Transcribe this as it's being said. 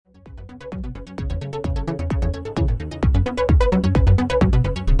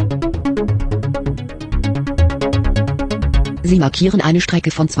Sie markieren eine Strecke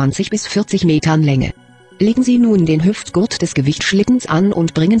von 20 bis 40 Metern Länge. Legen Sie nun den Hüftgurt des Gewichtsschlittens an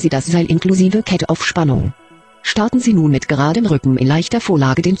und bringen Sie das Seil inklusive Kette auf Spannung. Starten Sie nun mit geradem Rücken in leichter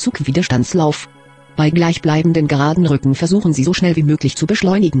Vorlage den Zugwiderstandslauf. Bei gleichbleibenden geraden Rücken versuchen Sie so schnell wie möglich zu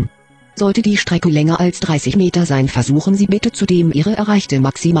beschleunigen. Sollte die Strecke länger als 30 Meter sein, versuchen Sie bitte zudem Ihre erreichte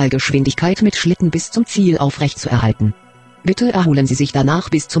Maximalgeschwindigkeit mit Schlitten bis zum Ziel aufrecht zu erhalten. Bitte erholen Sie sich danach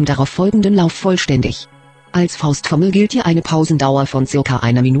bis zum darauf folgenden Lauf vollständig. Als Faustformel gilt hier eine Pausendauer von ca.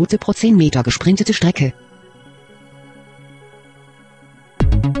 1 Minute pro 10 Meter gesprintete Strecke.